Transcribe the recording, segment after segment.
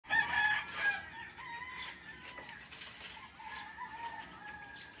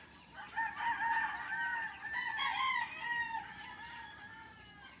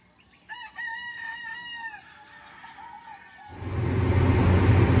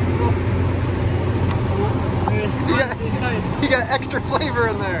You got extra flavor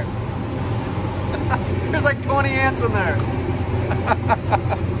in there. There's like 20 ants in there.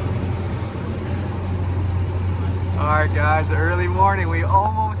 Alright guys, early morning. We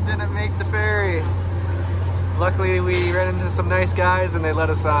almost didn't make the ferry. Luckily we ran into some nice guys and they let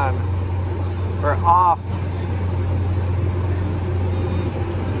us on. We're off.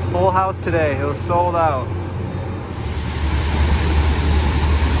 Full house today. It was sold out.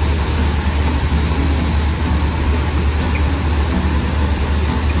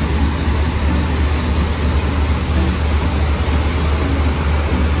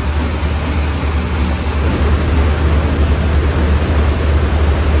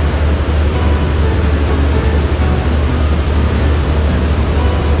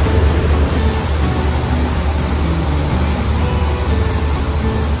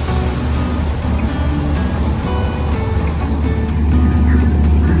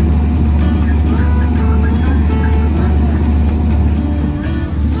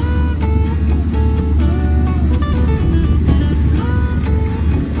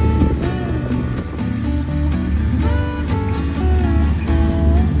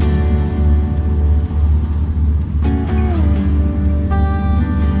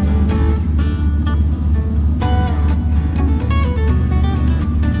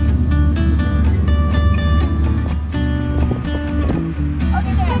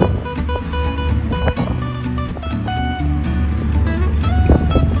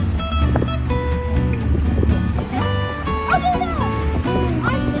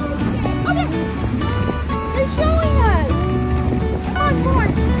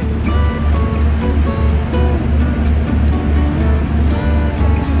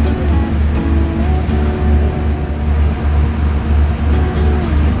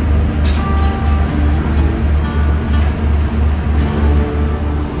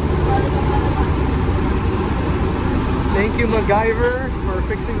 Thank you, MacGyver, for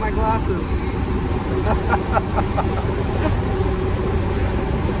fixing my glasses.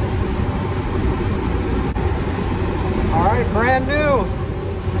 All right, brand new.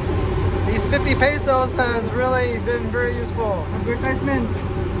 These 50 pesos has really been very useful. Advertisement.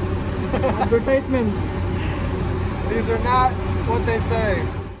 Advertisement. These are not what they say.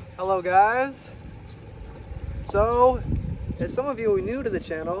 Hello, guys. So, as some of you are new to the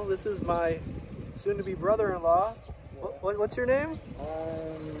channel, this is my soon-to-be brother-in-law. What's your name?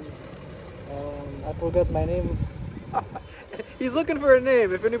 I forgot my name. He's looking for a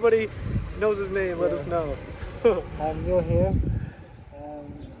name. If anybody knows his name, let us know. I'm new here.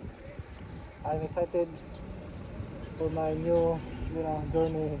 I'm excited for my new,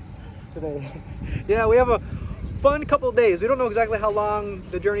 journey today. Yeah, we have a fun couple of days. We don't know exactly how long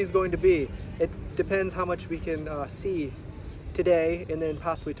the journey is going to be. It depends how much we can see today, and then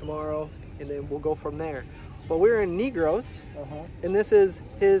possibly tomorrow, and then we'll go from there. But we're in Negros, and this is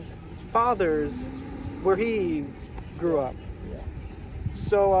his father's, where he grew up. Yeah.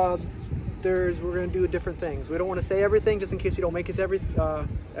 So we're going to do different things. We don't want to say everything just in case we don't make it to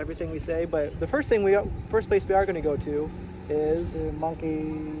everything we say. But the first place we are going to go to is the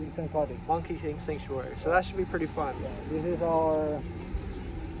Monkey Sanctuary. Monkey Sanctuary. So that should be pretty fun. Yeah, this is our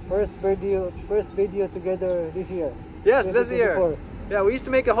first video together this year. Yes, this year. Yeah, we used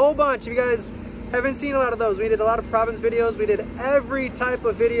to make a whole bunch. If you guys haven't seen a lot of those, we did a lot of province videos. We did every type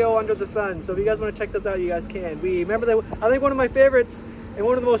of video under the sun. So if you guys want to check those out, you guys can. We remember that. I think one of my favorites and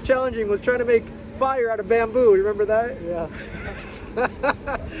one of the most challenging was trying to make fire out of bamboo. You remember that? Yeah.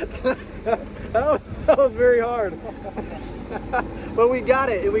 that was very hard. But we got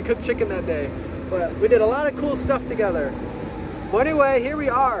it, and we cooked chicken that day. But we did a lot of cool stuff together. Well, anyway, here we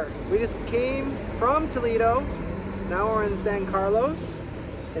are. We just came from Toledo. Now we're in San Carlos.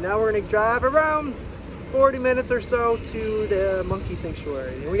 And now we're going to drive around 40 minutes or so to the Monkey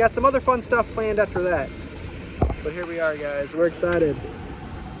Sanctuary. And we got some other fun stuff planned after that. But here we are, guys. We're excited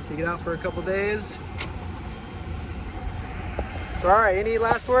to get out for a couple days. So, all right, any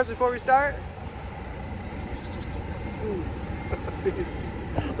last words before we start? Peace.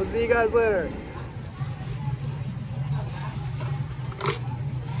 We'll see you guys later.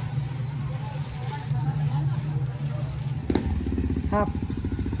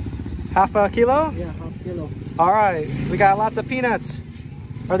 Half a kilo? Yeah, half kilo. All right, we got lots of peanuts.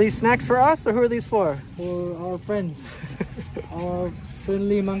 Are these snacks for us, or who are these for? For our friends, our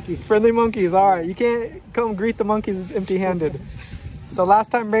friendly monkeys. Friendly monkeys, all right. You can't come greet the monkeys empty-handed. So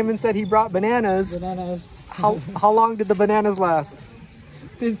last time Raymond said he brought bananas. Bananas. How long did the bananas last?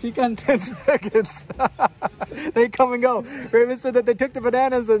 10 seconds. 10 seconds. They come and go. Raymond said that they took the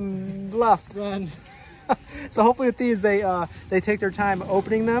bananas and left. Run. So hopefully with these, they take their time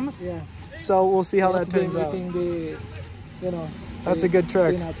opening them. Yeah. So we'll see how that turns out. The you know. That's a good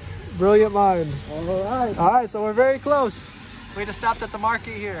trick. Peanut. Brilliant mind. Alright. All right, so we're very close. We just stopped at the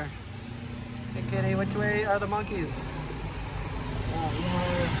market here. Hey, Kitty, which way are the monkeys?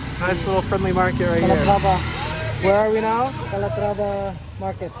 Nice little friendly market right here. Calatrava. Where are we now? Calatrava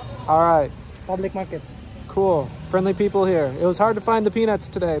market. All right, Public market. cool. Friendly people here. It was hard to find the peanuts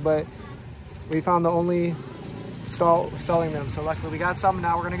today, but we found the only stall selling them. So luckily we got some.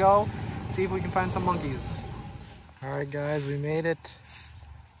 Now we're gonna go see if we can find some monkeys. All right, guys, we made it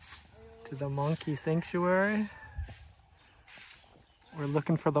to the monkey sanctuary. We're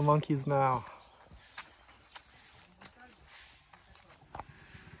looking for the monkeys now.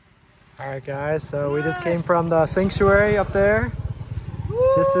 All right, guys, so we just came from the sanctuary up there.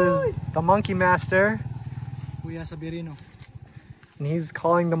 This is the monkey master, Kuya Sabirino. and he's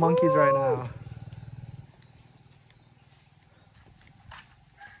calling the monkeys right now.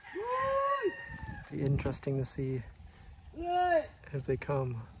 Be interesting to see if they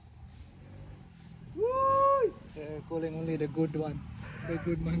come. They're calling only the good one. The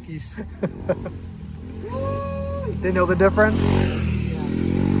good monkeys. They know the difference? Yeah.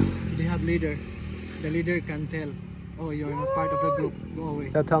 They have leader. The leader can tell, oh, you're not part of the group. Go away.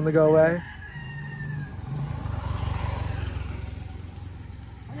 They'll tell them to go away.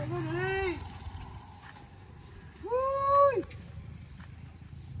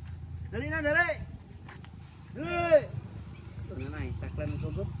 Dali na, dali! Dali! Ito na na, taklan ng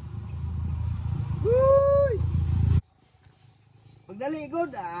tubog. Uy! Pagdali,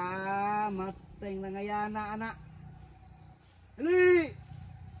 good! Mateng na ngayana, anak. Dali!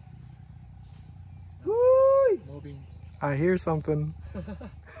 Uy! Moving. I hear something.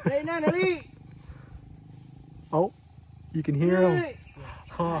 Dali na, dali! Oh, you can hear them. Dali!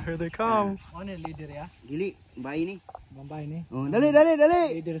 Oh, here they come. Ano yung leader ya? Gili, bayi ni. Bambay ni. Oh, dali, dali,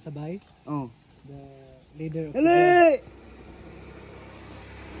 dali! Leader sa bahay. Oh. The leader of the Dali!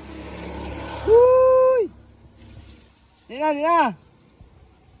 Uy! Dali na, dali na!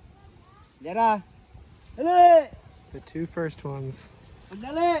 Dara! Dali! The two first ones.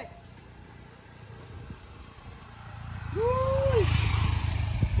 Pagdali! Uy!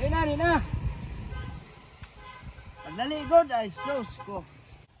 Dali na, dali na! Pagdali, God, ay sus ko.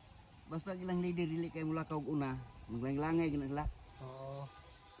 Basta ilang lady dili kay mula kaog una, maglang-langay gina sila. Oh,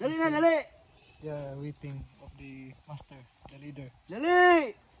 Dali na, dali! yeah, waiting of the master, the leader.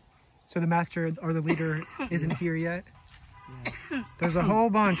 Dali! So the master or the leader isn't here yet? Yeah. There's a whole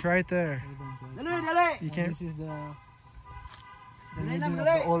bunch right there. Dali, dali! You And can't. this is the Dali leader lang, of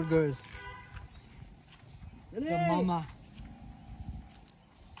dali! the old girls. Dali! The mama.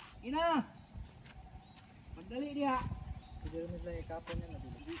 Ina! Pagdali diha! Hindi rin nila ikapon yan.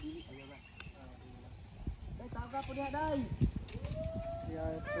 Day, taga po diha, day! They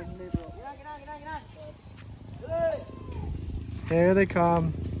are friendly bro. Gina, gina, gina, gina! Dali! Here they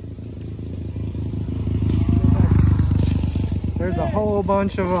come. There's a whole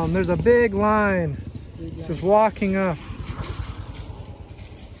bunch of them. There's a big line just walking up.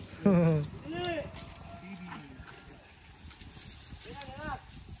 Dali! Gina, gina!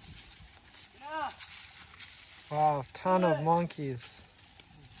 Gina! Wow, ton of monkeys.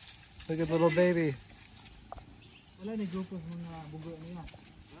 Look at little baby. Wala ni grupo sa mga bugo niya.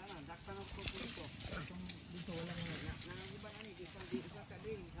 Wala na, dakta na po dito. Dito wala nga. Nangiba na ni, isang di isa ka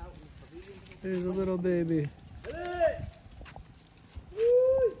din. There's a little baby. Dali!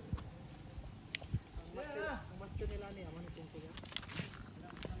 Uy! Ang macho nila ni aman itong kuya.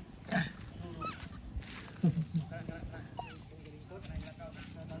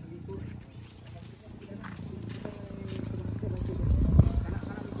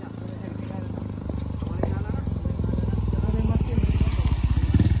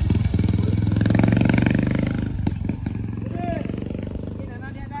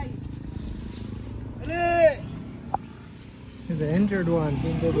 He's an injured one.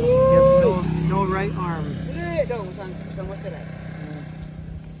 He has no right arm.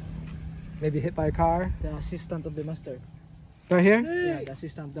 Maybe hit by a car. The assistant of the master. Right here? Yeah, the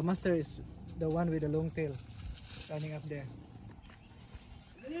assistant. The master is the one with the long tail. Standing up there.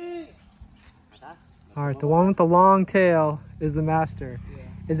 All right, the one with the long tail is the master. Yeah.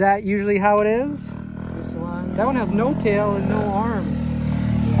 Is that usually how it is? This one. That one has no tail and no arm.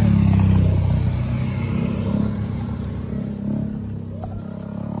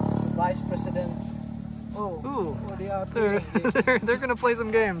 Vice president. Oh, Ooh, oh they are they're, playing games. they're gonna play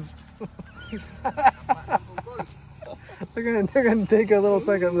some games. they're gonna take a little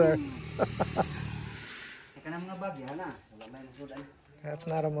second there. That's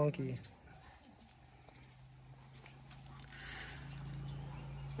not a monkey.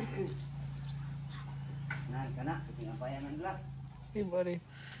 Nabayanan lang. Hey, buddy.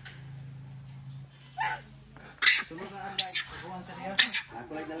 Tulog na ang guys. Pagkuhan sa niya.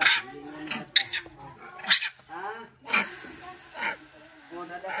 Ako lang dala. Ha? Oh,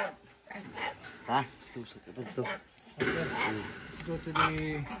 dadapot. Ha? Tusok ito. Let's go to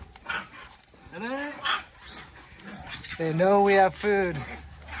the... Ano? They know we have food.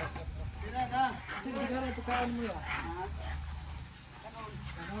 Sila na. Sigara, tukaan mo ya.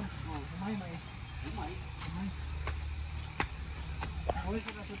 Kanon. Oh, umay.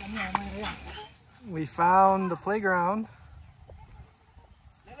 We found the playground.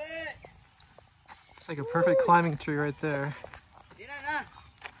 It's like a perfect climbing tree right there.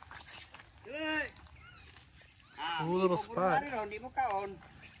 Cool little spot. Nice,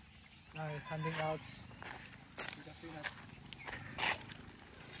 handing out.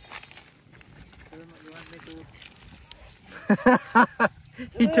 You want me to...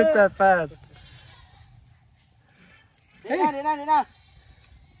 He took that fast.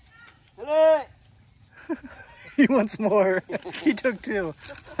 He wants more. He took two.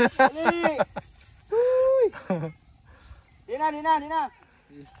 Dina.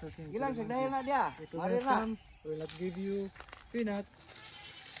 He's talking to Gilang the sagdayan na dia. monkey. If Mari next na. time, we'll not give you peanut.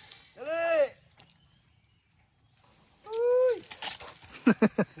 Uy.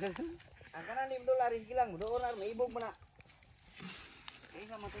 Ang kanan ni $1 gilang, doon na maibog mo na.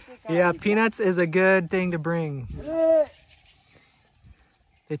 Yeah, peanuts is a good thing to bring.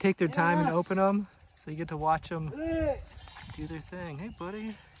 They take their time and open them, so you get to watch them do their thing. Hey,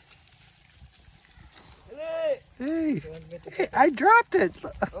 buddy. Hey, I dropped it.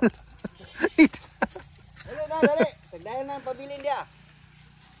 Dali. Sagdayan na ang pabilin dia.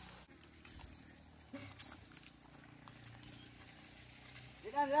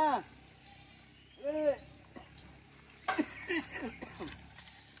 Dina.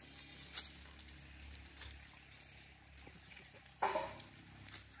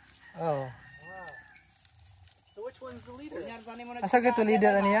 Oh. Wow. So which one's the leader? Asa gitu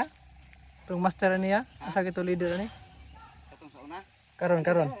leader niya? Tung master niya? Asa gitu leader ni? Katong sa una? Karon.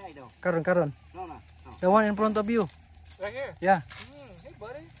 No. The one in front of you. Right here. Yeah. Hey,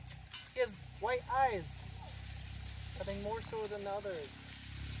 buddy. He has white eyes. I think more so than the others.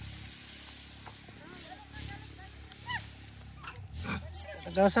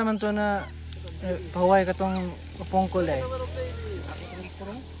 Daw sa man to na pahuway katong pungkol eh. A little baby.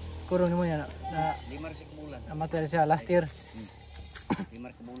 Kurong mo yan na 5 sa kabulan. amatay siya last year. 5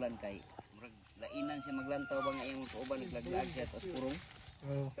 ka bulan kay murag lainan siya maglantaw ba nga imong kauban naglaglag siya tapos purong.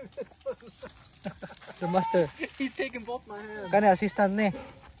 Oh. The master. He's taking both my hands. Kani assistant ni.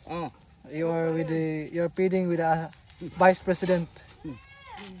 Oh. You're feeding with the vice president.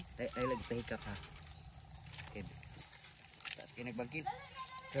 Ay lag pahikap ha. Okay. Tas kinagbangkit.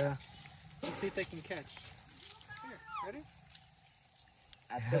 Yeah. Let's see if they can catch. Here, ready?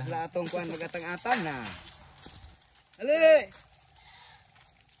 Atos la atong kuan magatang-atang na. Ali!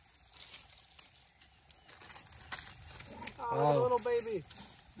 Oh, Wow. little baby.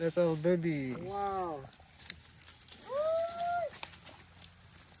 Little baby. Wow.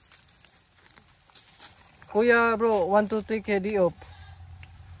 Kuya bro, want to take Eddie up.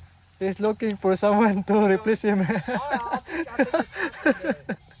 He's looking for someone to replace him. Oh, I'll take his spot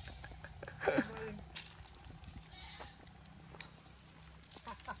today.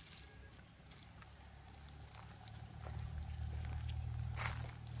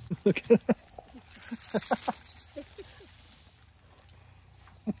 Look at him.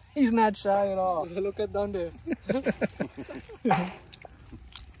 He's not shy at all. Look at down there.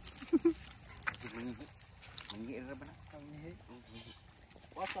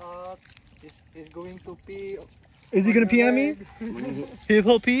 What's up? He's going to pee. Is he gonna pee on me?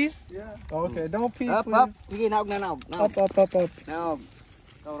 He'll pee? Yeah. Okay, don't pee, Up, please. up. Sige, naog na naog. Up, up, up, up. Naog.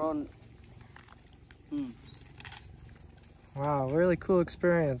 Kauron. Wow, really cool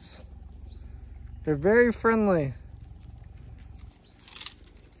experience. They're very friendly.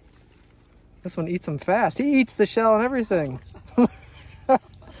 This one eats them fast. He eats the shell and everything.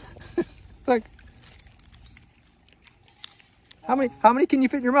 Look. How many can you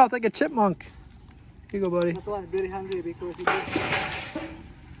fit in your mouth like a chipmunk? Here you go, buddy. That one very hungry because he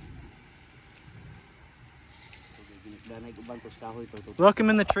Look him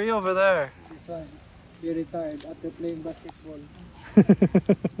in the tree over there. This one very tired after playing basketball.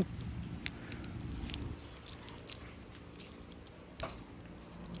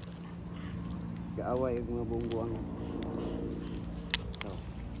 Kaaway ang mga buong-buang.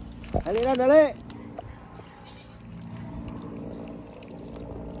 Dali na, dali!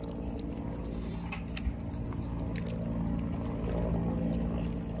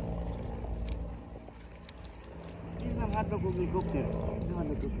 hadlok og helicopter. Ito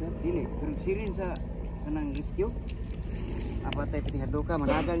helicopter. Dili, pero sirin sa nang rescue. Apa tay pati hadloka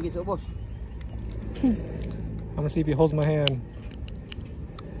managan gid sa ubos. I'm gonna see if he holds my hand.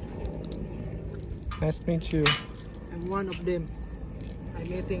 Nice to meet you. I'm one of them. I'm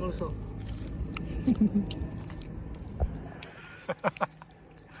eating also.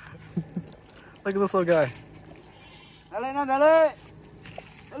 Look at this little guy. Dali na, dali.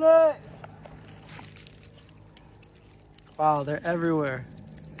 Dali. Wow, they're everywhere.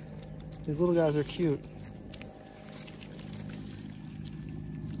 These little guys are cute.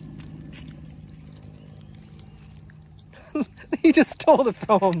 He just stole it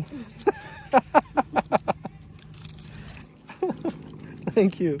from him.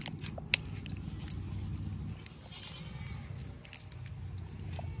 Thank you.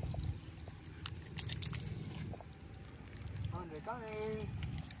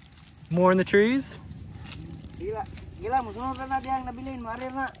 More in the trees? Gila, gila musunod na diyang nabilin,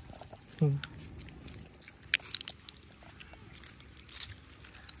 marir na.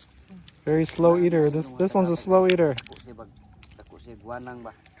 Very slow eater. This one's a slow eater. Tako si guanang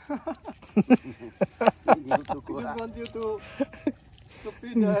ba. I just want you to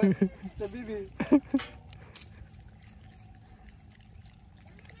feed the baby.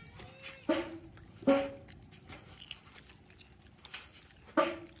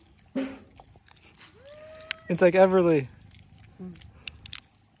 It's like Everly.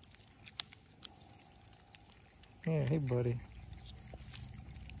 Yeah, hey buddy.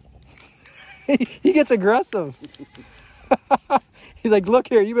 He gets aggressive. He's like, look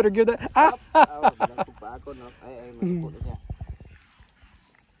here, you better give that. Ah!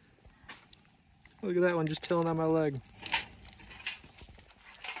 Look at that one just chilling on my leg.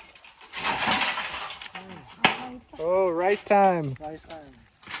 Oh, rice time. Rice time.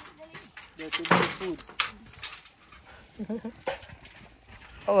 There's too much food.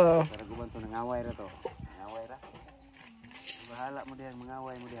 Hello. Para guban to nangaway ra to. Nangaway ra. Bahala mo diyan,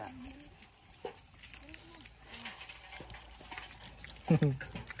 mangaway mo diyan.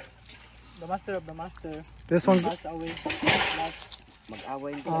 The master of the master. This one's Last away. Last.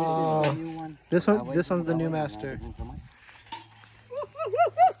 Mag-away This Oh. is the new one. this one's the new master.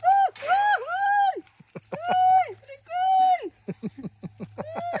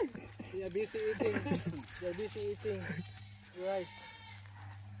 They are busy eating. They are busy eating rice.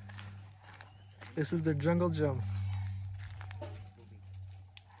 This is the jungle gym.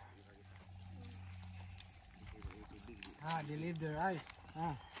 Ah, they leave the rice.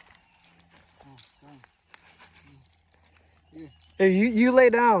 Ah. Oh, fine. Hey, you lay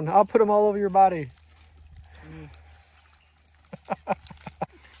down. I'll put them all over your body.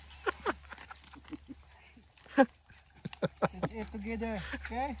 Let's eat together,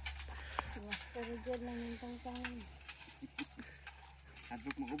 okay?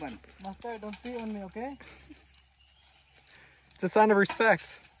 Hadlok mo guban. Master, don't pee on me, okay? It's a sign of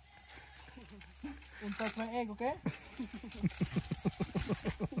respect. Don't touch my egg, okay?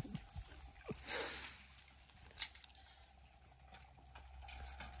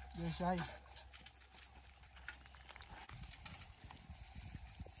 They're shy.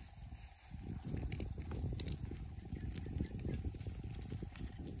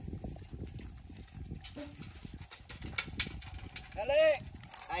 Dali.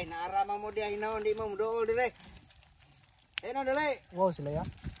 Ay naarama mo diyan hinaon di mo mudool dire. Eh na dali. Wow, sila ya?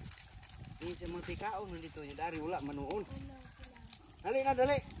 Ini sa mga tikaon nandito niya dari wala manuon. Dali na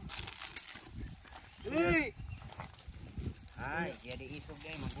dali. Dali. Ay, jadi isog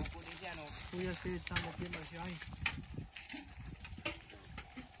day mabuko din siya no. Kuya said some of them are shy.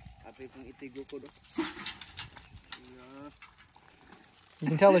 Api kung itigo ko do. You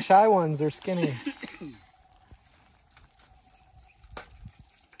can tell the shy ones, they're skinny.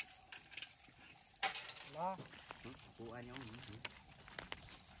 Kuan yung.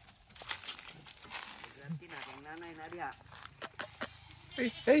 Ganti na kang nanay na diha. Hey,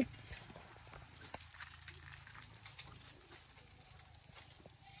 hey.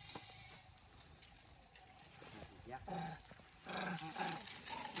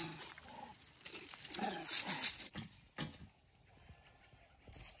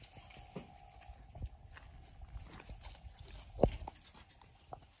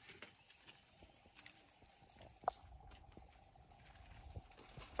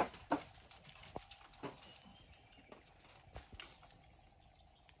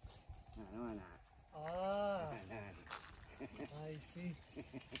 Ah, I see.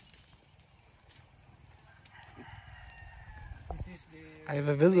 This is the. I have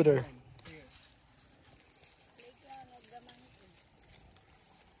a visitor. Here.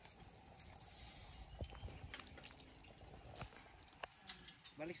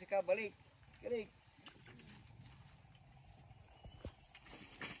 Balik sa ka, balik. Balik.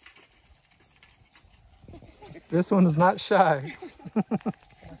 This one is not shy.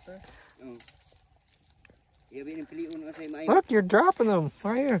 Oh. Iyabi ng piliun ka sa maayo. Look, you're dropping them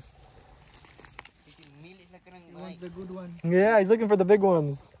right here. Milit na ka ng You want the good one. Yeah, he's looking for the big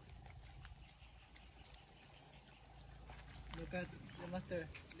ones. Look at the master.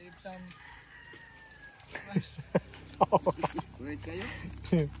 Leave some. Wait kayo?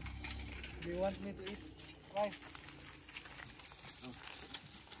 Do you want me to eat rice?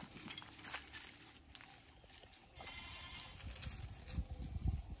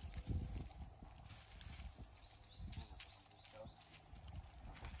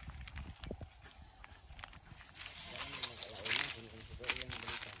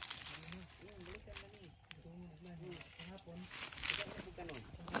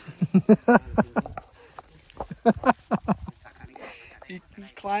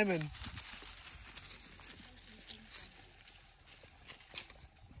 He's climbing.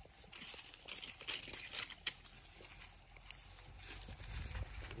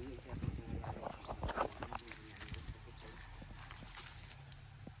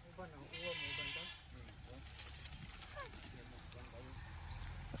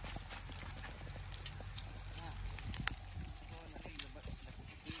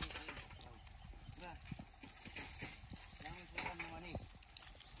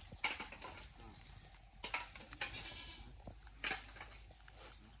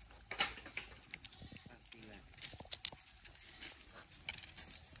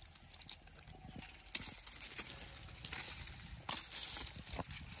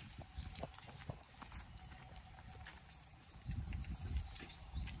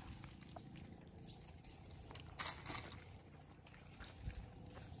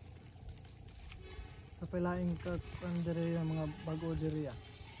 Kapilaing ka ang diri ang mga bago diri ah.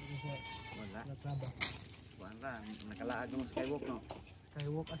 Wala. Natraba. Kuan ra, nakalaag mo sa skywalk no.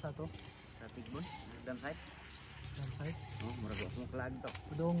 Skywalk asa to? Sa Tigbon, dam side. Campsite. Oh, murag mo kalaag to.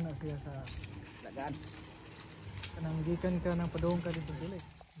 Padong na siya sa Lagaan. kanang gikan ka ng padong ka dito dili.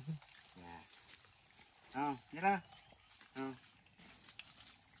 Yeah. Oh, nira. Oh.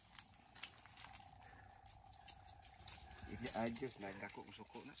 Isi aja nagako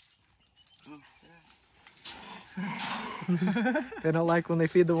suko na. Oh, yeah. They don't like when they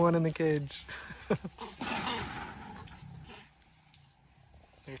feed the one in the cage.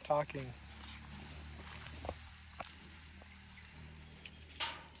 They're talking.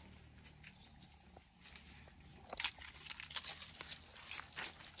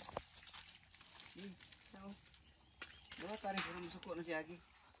 Dua tarik orang suko na siya agi.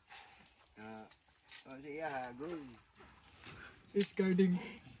 Oh siya good. It's guarding.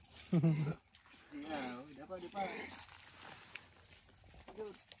 Yeah, dapat di pa.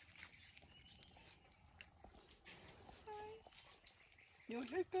 Good. Your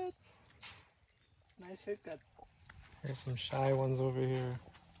haircut. Nice haircut. There's some shy ones over here.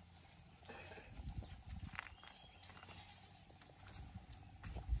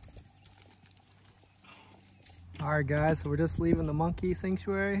 Alright guys, so we're just leaving the monkey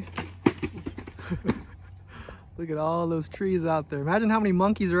sanctuary. Look at all those trees out there. Imagine how many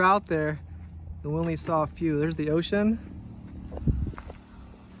monkeys are out there. And we only saw a few. There's the ocean.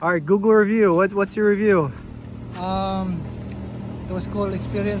 Alright, Google review. What's your review? It was cool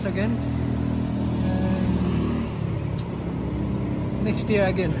experience again. And next year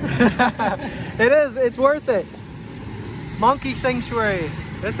again. It is. It's worth it. Monkey sanctuary.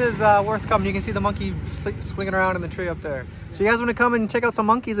 This is worth coming. You can see the monkey swinging around in the tree up there. So you guys want to come and check out some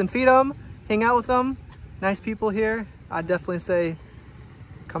monkeys and feed them, hang out with them. Nice people here. I'd definitely say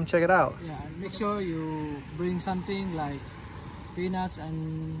come check it out. Yeah, and make sure you bring something like peanuts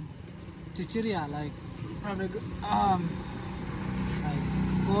and chichiria, like probably like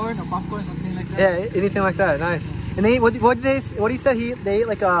corn or popcorn, something like that. Yeah, anything like that. Nice. And they what he said they ate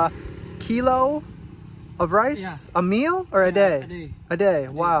like a kilo of rice, Yeah. a meal or a day? A day. A day. A day,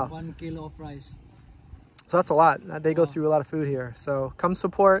 Wow. 1 kilo of rice. So that's a lot. They go through a lot of food here. So come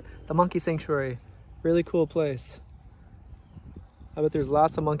support the monkey sanctuary. Really cool place. I bet there's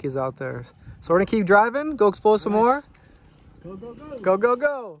lots of monkeys out there. So we're gonna keep driving, go explore some more. Go, go, go. Go, go,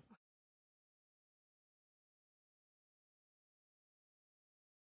 go.